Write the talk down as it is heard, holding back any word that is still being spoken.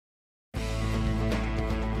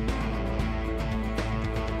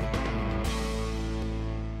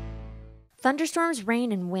Thunderstorms,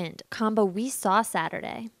 rain, and wind, a combo we saw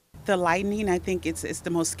Saturday. The lightning, I think it's the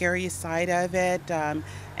most scariest side of it,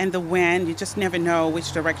 and the wind, you just never know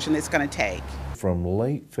which direction it's going to take. From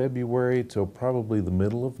late February till probably the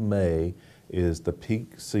middle of May is the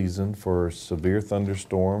peak season for severe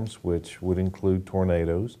thunderstorms, which would include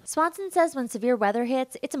tornadoes. Swanson says when severe weather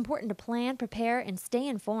hits, it's important to plan, prepare, and stay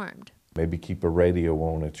informed. Maybe keep a radio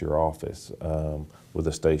on at your office with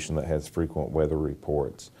a station that has frequent weather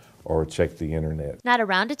reports, or check the internet. Not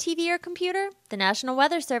around a TV or computer? The National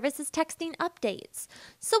Weather Service is texting updates.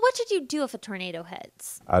 So what should you do if a tornado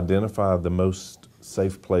hits? Identify the most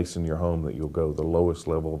safe place in your home that you'll go, the lowest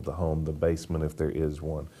level of the home, the basement if there is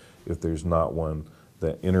one. If there's not one,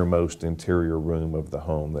 the innermost interior room of the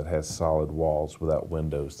home that has solid walls without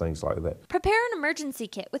windows, things like that. Prepare an emergency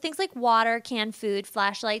kit with things like water, canned food,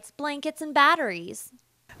 flashlights, blankets, and batteries.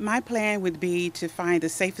 My plan would be to find the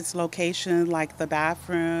safest location, like the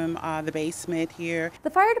bathroom, the basement here. The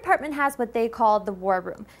fire department has what they call the war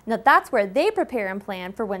room. Now that's where they prepare and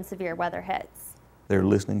plan for when severe weather hits. They're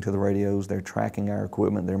listening to the radios, they're tracking our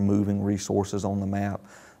equipment, they're moving resources on the map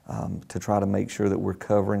to try to make sure that we're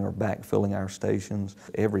covering or backfilling our stations.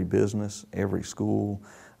 Every business, every school,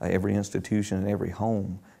 every institution, and every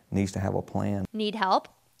home needs to have a plan. Need help?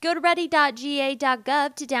 Go to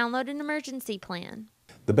ready.ga.gov to download an emergency plan.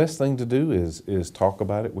 The best thing to do is talk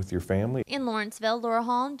about it with your family. In Lawrenceville, Laura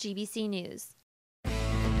Hall, GBC News.